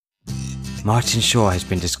Martin Shaw has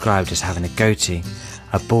been described as having a goatee,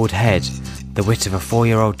 a bald head, the wit of a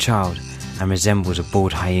 4-year-old child, and resembles a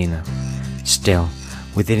bald hyena. Still,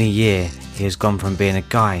 within a year, he has gone from being a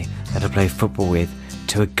guy that I play football with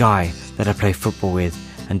to a guy that I play football with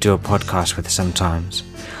and do a podcast with sometimes.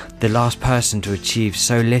 The last person to achieve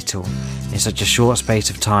so little in such a short space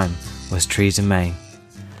of time was Theresa May.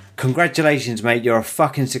 Congratulations, mate, you're a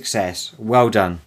fucking success. Well done.